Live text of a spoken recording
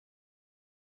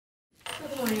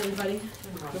Good morning, everybody.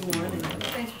 Good morning.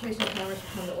 Transportation and Commerce will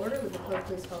come to order. Would the clerk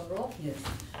please call the roll? Yes.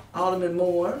 Alderman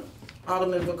Moore,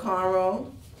 Alderman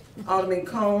Vaccaro, Alderman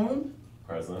Cone,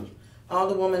 Present.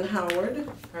 Alderwoman Howard,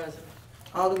 Present.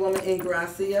 Alderwoman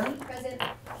Ingracia, Present.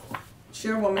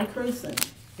 Chairwoman Krewson.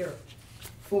 Here.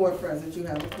 4 present, you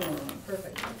have a quorum.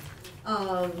 Perfect.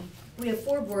 We have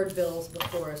 4 board bills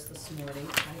before us this morning.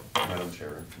 Madam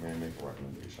Chair, may I make a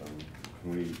recommendation?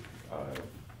 Can we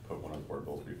put one of the board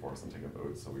bills before us and take a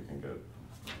vote so we can get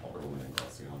Alderwoman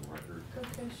Ingracia on the record?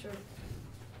 Okay, sure.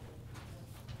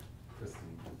 Kristen,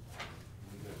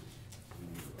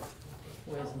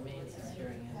 Where's the Mansis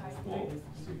hearing at? well, so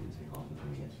you can take on the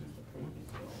motion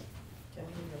Okay.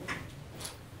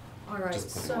 All right,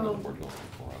 just put one of so the board bills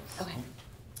before us. Okay.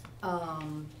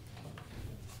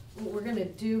 What we're gonna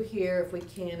do here, if we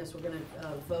can, is we're gonna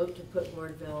vote to put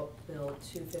Board Bill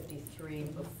 253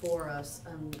 before us,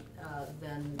 and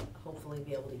then hopefully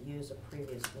be able to use a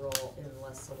previous roll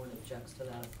unless someone objects to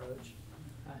that approach.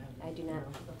 I do not.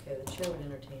 Okay, the chair would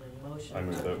entertain a motion. I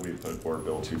move that we put board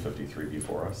bill 253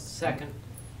 before us. Second.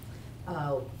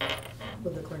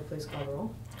 Would the clerk please call the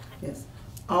roll? Yes.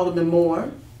 Alderman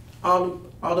Moore,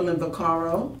 Alderman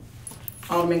Vaccaro,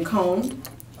 Alderman Cone,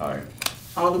 Aye.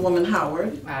 Alderwoman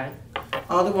Howard, Aye.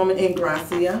 Alderwoman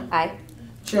Ingracia, Aye.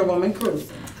 Chairwoman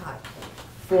Krewson. Aye.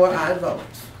 4 aye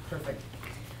votes. Perfect.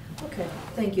 Okay,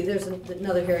 thank you. There's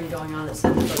another hearing going on that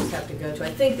some folks have to go to.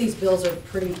 I think these bills are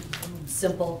pretty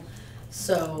simple.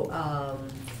 So,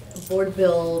 Board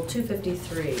Bill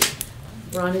 253.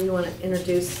 Rhonda, you want to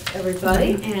introduce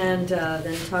everybody and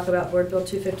then talk about Board Bill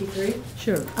 253?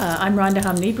 Sure. I'm Rhonda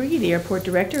Hamnibri, the airport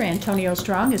director. Antonio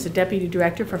Strong is the deputy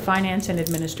director for finance and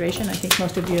administration. I think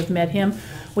most of you have met him.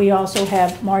 We also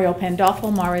have Mario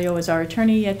Pandolfo. Mario is our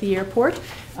attorney at the airport.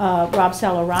 Rob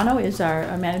Salorano is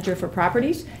our manager for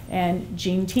properties. And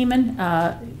Jean Tiemann,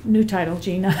 new title,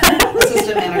 Jean.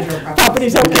 Assistant manager of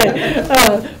Properties,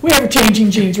 okay. We have a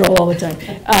changing Jean's role all the time.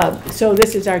 So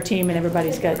this is our team, and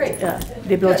everybody's got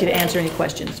the ability to answer any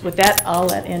questions. With that, I'll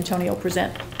let Antonio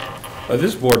present.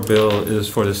 This board bill is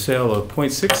for the sale of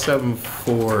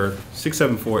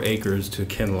 .674 acres to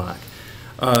Kinloch.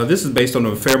 This is based on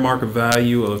a fair market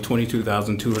value of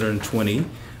 $22,220.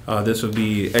 This will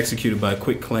be executed by a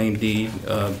quick claim deed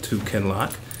to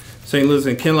Kinloch. St. Louis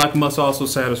and Kinloch must also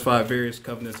satisfy various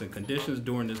covenants and conditions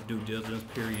during this due diligence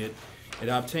period and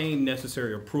obtain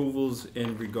necessary approvals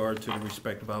in regard to the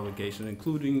respective obligations,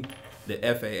 including the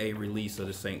FAA release of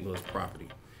the St. Louis property.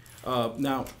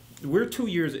 Now, we're 2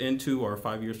 years into our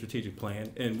 5-year strategic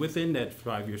plan, and within that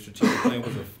 5-year strategic plan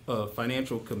was a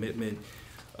financial commitment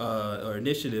or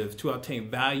initiative to obtain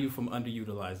value from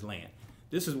underutilized land.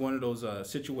 This is one of those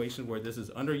situations where this is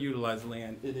underutilized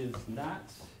land. It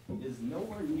is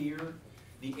nowhere near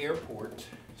the airport.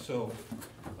 So,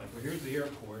 like, here's the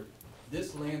airport.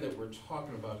 This land that we're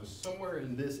talking about is somewhere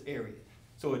in this area.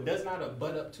 So it does not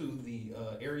abut up to the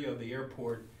area of the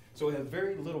airport. So it has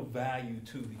very little value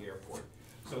to the airport.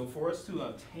 So for us to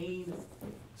obtain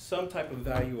some type of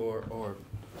value or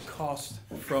cost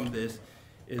from this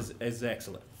is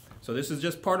excellent. So this is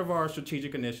just part of our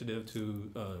strategic initiative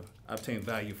to obtain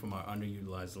value from our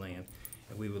underutilized land,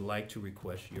 and we would like to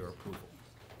request your approval.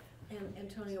 And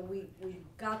Antonio, we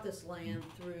got this land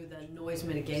through the noise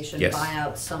mitigation Yes.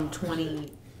 buyout some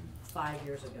 25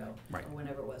 years ago, Right. or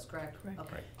whenever it was, correct? Correct.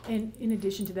 Okay. And in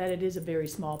addition to that, it is a very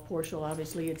small parcel.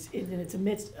 Obviously, it's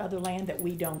amidst other land that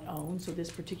we don't own, so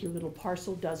this particular little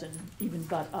parcel doesn't even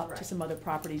butt up to Right. some other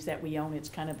properties that we own. It's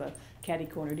kind of a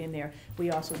catty-cornered in there. We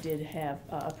also did have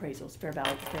appraisals, fair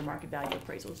market value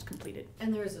appraisals completed.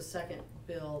 And there is a second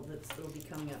bill that'll be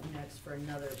coming up next for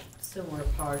another similar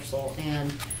parcel,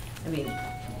 and, I mean,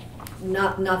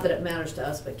 not that it matters to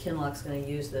us, but Kinloch's gonna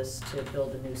use this to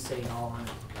build a new city hall on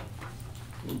it.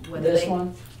 Whether This they-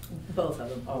 one? Both of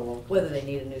them. Oh, well. Whether they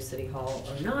need a new city hall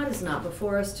or not is not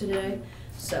before us today,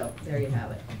 so there you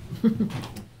have it. Let's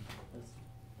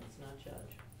not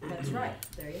judge. That's right,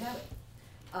 there you have it.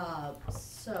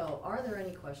 So, are there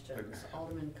any questions?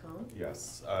 Alderman Cone?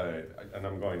 Yes, and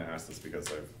I'm going to ask this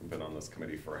because I've been on this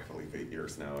committee for, I believe, 8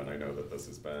 years now, and I know that this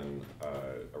has been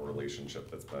a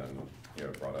relationship that's been,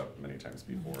 brought up many times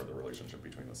before, the relationship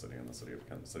between the city and the city of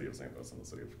St. Louis and the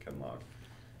city of Kinloch.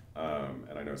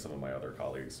 And I know some of my other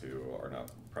colleagues who are not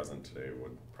present today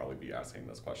would probably be asking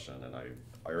this question, and I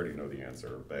already know the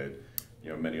answer, but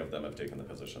many of them have taken the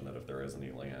position that if there is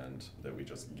any land, that we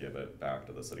just give it back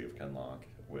to the city of Kinloch,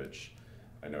 which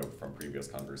I know from previous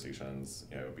conversations,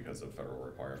 because of federal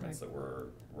requirements that we're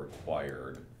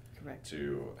required Correct.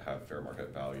 to have fair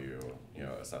market value,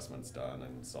 assessments done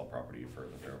and sell property for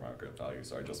the fair market value.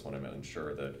 So I just want to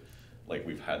ensure that, like,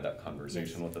 we've had that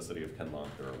conversation with the city of Kinloch,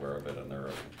 they're aware of it, and they're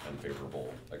in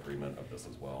favorable agreement of this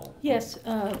as well? Yes,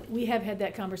 we have had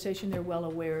that conversation. They're well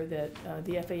aware that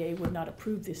the FAA would not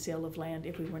approve this sale of land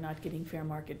if we were not getting fair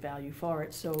market value for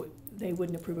it. So they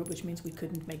wouldn't approve it, which means we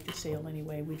couldn't make the sale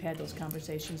anyway. We've had those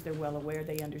conversations. They're well aware.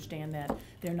 They understand that.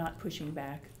 They're not pushing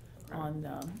back on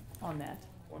that.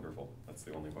 Wonderful, that's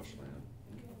the only question I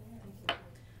had.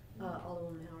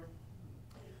 Alderwoman Howard.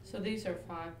 So these are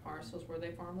 5 parcels. Were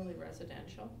they formerly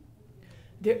residential?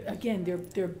 Again,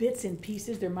 they're bits and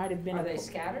pieces. There might have been. Are they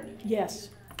scattered? Yes.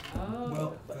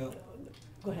 Oh. Well,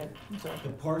 Go ahead. I'm sorry. the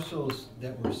parcels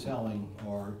that we're selling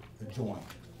are joint.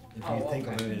 If you think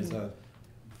of it as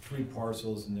 3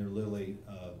 parcels and they're literally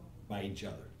by each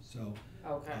other, so.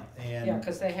 Okay, and- yeah,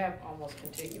 because they have almost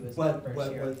contiguous But, numbers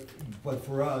here. but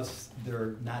for us,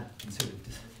 they're not considered,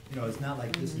 it's not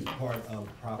like this is part of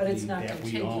property But it's not that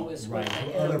we own. contiguous with Right,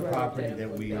 the other road property that it that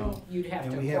would we be. own. You'd have to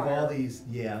And we have all acquire. these,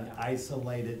 Yeah.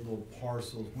 isolated little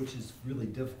parcels, which is really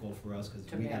difficult for us because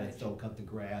To we gotta manage. still cut the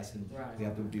grass and Right. we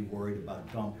have to be worried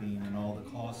about dumping and all the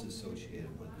costs associated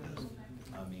with this.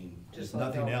 I mean, Just if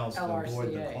like nothing else, to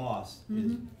avoid the LRCA. cost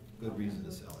is good reason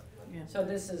to sell it. Yeah. So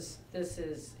this is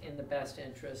in the best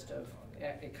interest of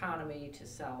economy to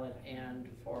sell it, and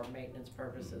for maintenance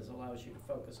purposes allows you to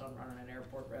focus on running an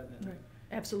airport rather Right. than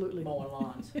Absolutely. mowing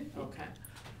lawns. Okay.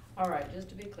 All right, just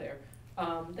to be clear.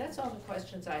 That's all the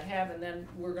questions I have, and then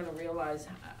we're gonna realize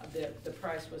that the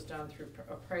price was done through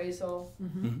appraisal,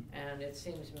 and it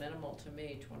seems minimal to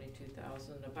me,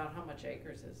 22,000. About how much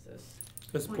acres is this?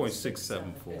 It's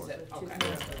 .674. Is it? Okay.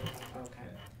 Yeah. Okay.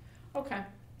 Okay.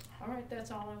 All right, that's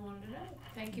all I wanted to know.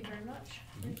 Thank you very much.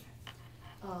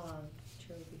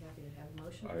 Chair would be happy to have a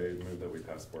motion. I move that we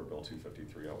pass Board Bill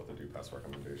 253 out with a due pass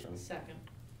recommendation. Second,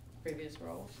 previous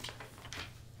roll.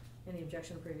 Any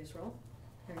objection to previous roll?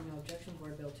 Hearing no objection,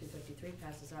 Board Bill 253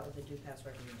 passes out with a due pass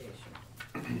recommendation.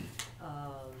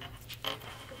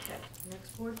 Okay,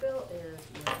 next board bill is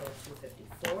Board Bill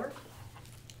 254.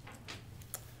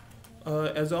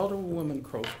 As Alderwoman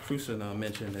Krewson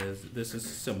mentioned, this is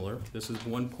similar. This is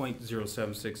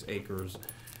 1.076 acres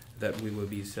that we will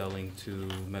be selling to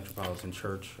Metropolitan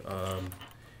Church.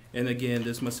 And again,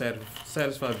 this must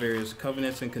satisfy various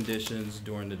covenants and conditions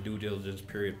during the due diligence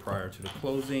period prior to the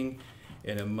closing.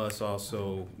 And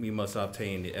we must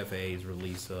obtain the FAA's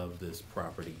release of this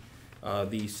property.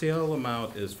 The sale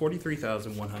amount is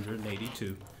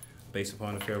 $43,182 based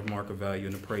upon a fair market value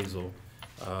and appraisal.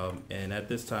 And at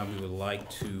this time, we would like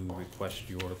to request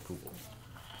your approval.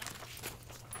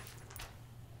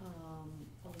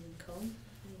 Alderman Cone?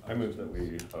 I move that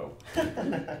we,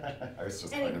 I was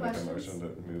just Any trying to make a questions? motion to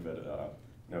move it,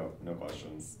 no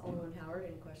questions. Alderman Howard,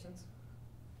 any questions?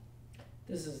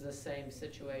 This is the same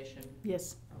situation.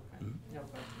 Yes. Okay, no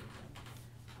questions.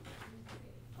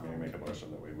 May I make a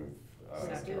motion that we move,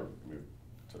 Second. move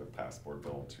to pass Board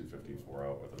Bill 254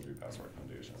 out with a due pass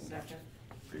recommendation? Second,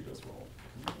 Previous roll.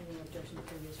 Any objection to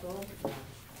previous roll?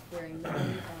 Hearing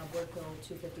none, Board Bill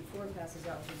 254 passes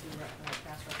out with a due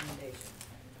pass recommendation.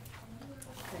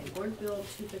 Okay, Board Bill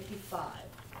 255.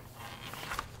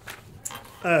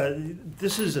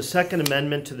 This is a second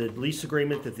amendment to the lease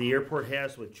agreement that the airport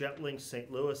has with Linx St.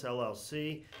 Louis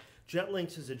LLC.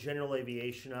 Linx is a general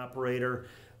aviation operator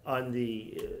on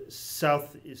the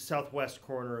southwest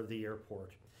corner of the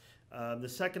airport. The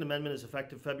second amendment is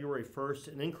effective February 1st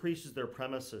and increases their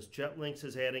premises. Linx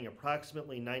is adding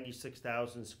approximately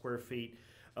 96,000 square feet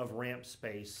of ramp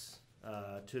space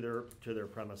to their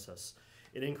premises.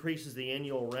 It increases the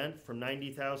annual rent from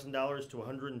 $90,000 to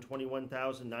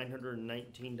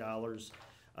 $121,919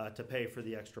 to pay for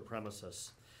the extra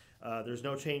premises. There's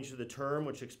no change to the term,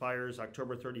 which expires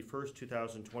October 31st,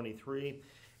 2023,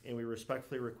 and we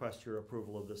respectfully request your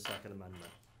approval of this second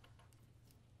amendment.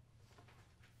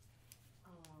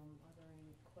 Are there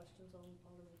any questions on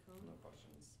Alderman Cone? No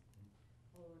questions.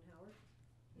 Alderman Howard?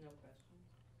 no questions.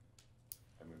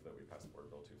 I move that we pass Board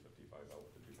Bill 255 out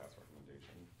with a due pass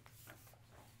recommendation.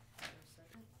 Is there a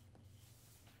second?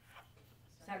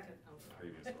 Second, I'm sorry.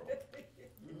 Previous roll.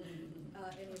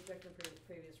 Any objection to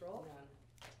previous roll? None.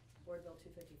 Board Bill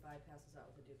 255 passes out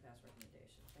with a due pass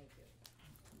recommendation. Thank you.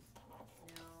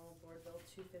 Now, Board Bill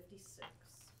 256.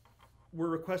 We're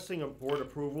requesting a board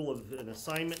approval of an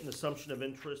assignment and assumption of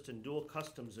interest in dual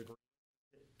customs agreement.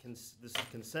 This is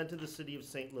consent to the city of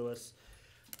St. Louis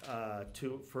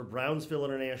for Brownsville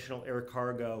International Air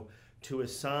Cargo to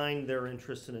assign their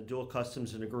interest in a dual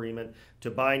customs agreement to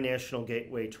buy National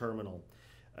Gateway Terminal.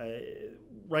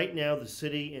 Right now, the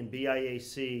city and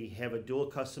BIAC have a dual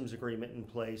customs agreement in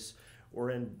place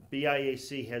wherein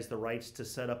BIAC has the rights to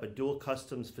set up a dual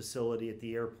customs facility at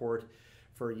the airport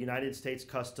for United States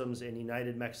Customs and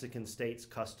United Mexican States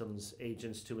Customs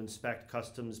agents to inspect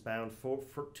customs bound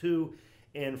to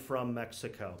and from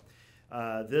Mexico.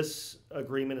 This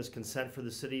agreement is consent for the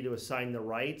city to assign the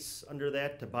rights under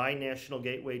that to buy National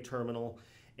Gateway Terminal,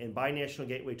 and by National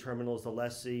Gateway Terminal is the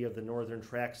lessee of the Northern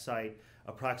Track site,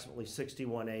 approximately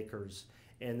 61 acres,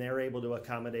 and they're able to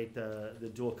accommodate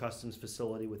the dual customs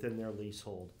facility within their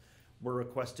leasehold. We're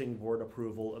requesting board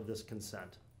approval of this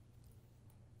consent.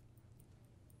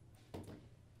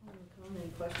 Any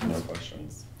No questions?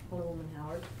 questions. Alderwoman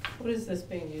Howard? What is this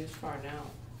being used for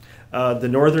now? The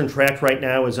Northern Track right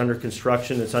now is under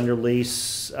construction. It's under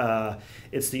lease.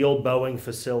 It's the old Boeing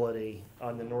facility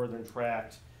on the Northern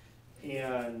Track,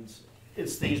 and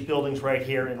it's these buildings right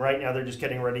here. And right now they're just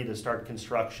getting ready to start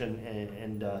construction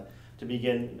and to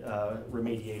begin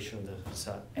remediation of the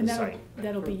site. And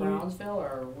that'll For be used. Brownsville,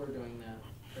 or we're doing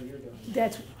that, or you're doing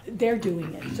that? They're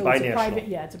doing it. So By it's a National. private,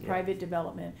 yeah, it's a private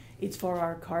development. It's for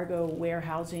our cargo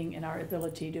warehousing and our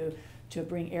ability to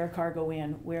bring air cargo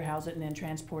in, warehouse it, and then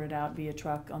transport it out via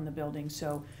truck on the building.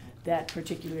 So that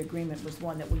particular agreement was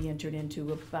one that we entered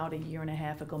into about a year and a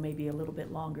half ago, maybe a little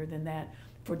bit longer than that,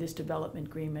 for this development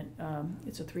agreement.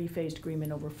 It's a 3-phased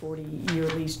agreement over 40-year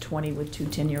lease, 20 with 2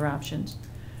 10-year options.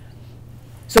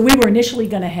 So we were initially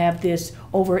going to have this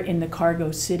over in the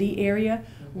Cargo City area,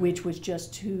 which was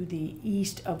just to the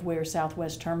east of where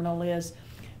Southwest Terminal is,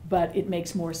 but it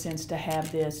makes more sense to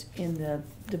have this in the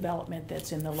development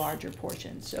that's in the larger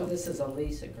portion. So So this is a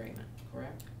lease agreement,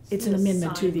 correct? it's an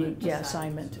amendment to the, Assignment.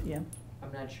 assignment, yeah.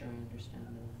 I'm not sure I understand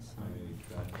the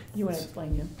assignment. You want to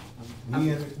explain,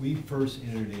 Jim? We first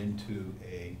entered into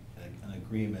an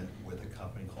agreement with a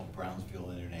company called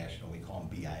Brownsville International. We call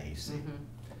them BIAC.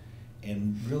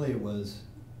 And really it was,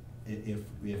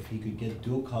 if he could get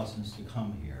dual customs to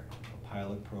come here, a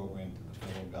pilot program to the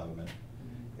federal government,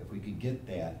 if we could get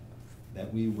that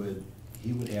he would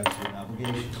have certain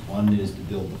obligations. One is to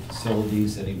build the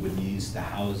facilities that he would need to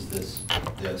house this,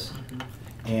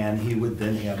 and he would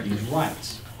then have these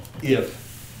rights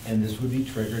and this would be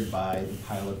triggered by the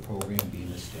pilot program being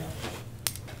established.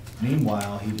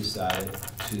 Meanwhile, he decided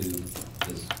to,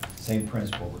 this same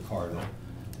principal, Ricardo,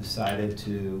 decided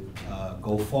to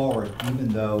go forward, even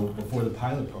though before the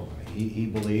pilot program, he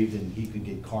believed and he could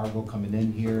get cargo coming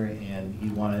in here, and he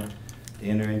wanted to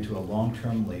enter into a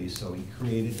long-term lease, so he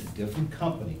created a different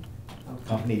company. The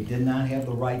company did not have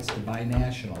the rights to buy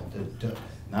national,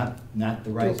 not the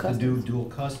rights to do dual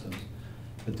customs,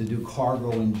 but to do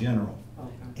cargo in general.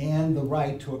 And the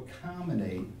right to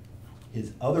accommodate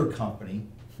his other company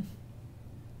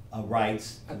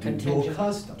rights to do dual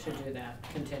customs. To do that,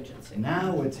 contingency.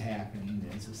 Now what's happening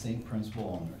is the same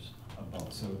principal owners of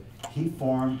both. So he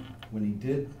formed, when he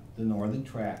did the Northern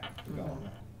Track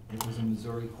development, it was a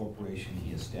Missouri corporation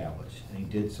he established. And he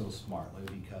did so smartly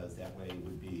because that way it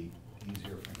would be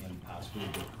easier for him possibly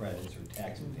to get credits or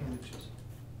tax advantages.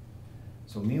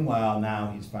 So meanwhile,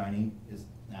 now he's finding it's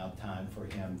now time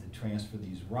for him to transfer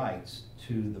these rights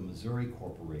to the Missouri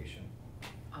corporation,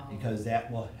 because that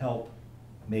will help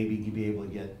maybe be able to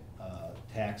get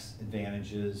tax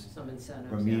advantages, Some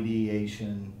incentives.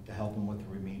 remediation, to help him with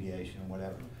the remediation and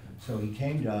whatever. So he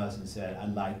came to us and said,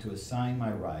 I'd like to assign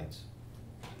my rights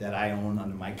that I own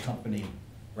under my company,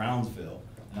 Brownsville,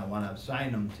 and I want to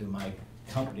assign them to my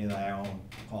company that I own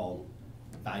called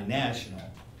Binational.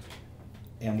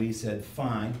 And we said,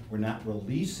 fine, we're not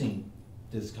releasing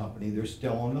this company, they're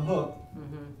still on the hook.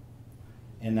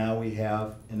 And now we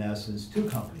have, in essence, 2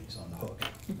 companies on the hook.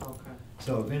 Okay.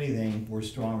 So if anything, we're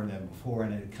stronger than before,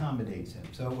 and it accommodates him.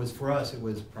 So it was, for us, it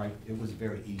was a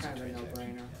very easy Kind of a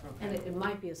transaction. no-brainer. And it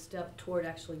might be a step toward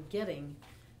actually getting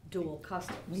dual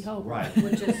customs. We hope. Right.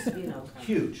 Which is,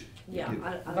 Huge. yeah. Huge.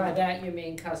 By that you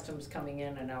mean customs coming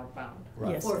in and outbound?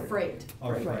 Right. Yes. Or freight.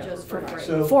 Or freight. Just for freight.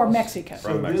 So- For Mexico. So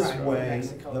From this Mexico. way,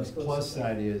 Mexico the exclusively. plus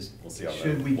side is, We'll see how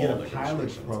should that we get a whole pilot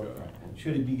negotiations go. program,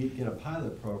 should he get a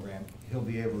pilot program, he'll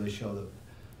be able to show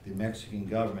the Mexican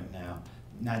government now,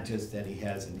 not just that he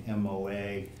has an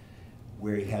MOA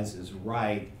where he has his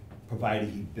right, provided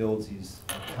he builds these,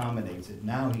 accommodates it.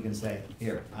 Now he can say,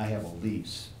 here, I have a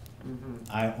lease.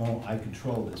 I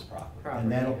control this property,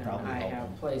 and that'll probably I help have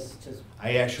him. place to.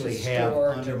 I actually to have store,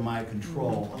 under to- my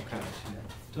control. Okay.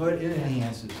 So it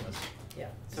enhances us. Yeah,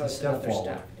 It's so a it's step another forward.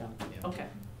 step, yeah. Yeah. Okay,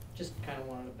 just kind of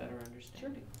wanted a better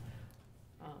understanding.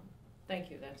 Thank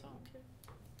you, that's all.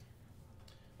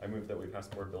 I move that we pass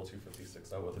Board Bill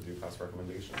 256 out with a due pass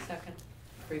recommendation. Second,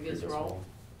 previous roll.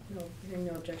 No, hearing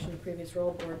no objection to previous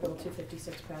roll, Board Bill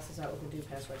 256 passes out with a due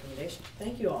pass recommendation.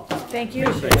 Thank you all. Thank you.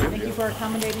 Thank you for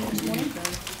accommodating this morning.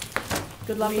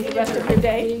 Good luck with the rest of your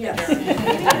day.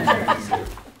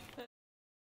 Yes.